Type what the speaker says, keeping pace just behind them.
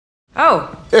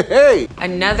Oh. Hey!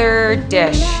 Another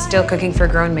dish. Still cooking for a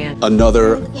grown man.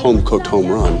 Another home-cooked home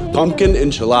run. Pumpkin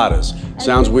enchiladas.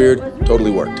 Sounds weird,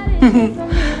 totally worked.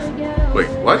 Wait,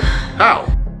 what? How?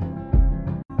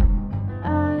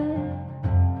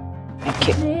 Thank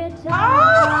you.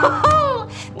 Oh!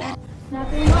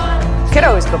 Could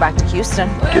always go back to Houston.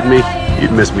 Kidding me?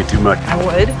 You'd miss me too much. I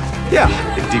would. Yeah,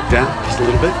 and deep down, just a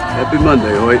little bit. Happy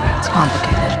Monday, Hoyt. It's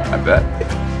complicated. I bet.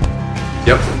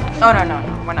 Yep. Oh, no.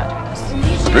 We're not doing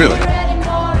this. Really?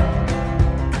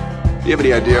 You have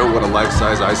any idea what a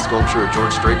life-size ice sculpture of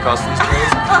George Strait costs these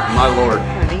days? My lord.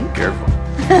 Honey. Careful.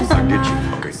 I'll get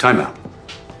you. Okay, time out.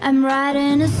 I'm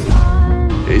riding a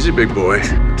star. Easy, big boy.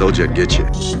 I told you I'd get you.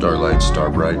 Starlight,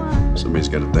 Starbright. Somebody's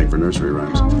got a thing for nursery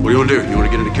rhymes. What do you want to do? You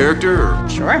want to get into character, or?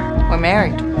 Sure. We're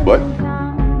married. What?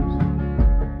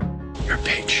 You're a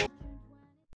page.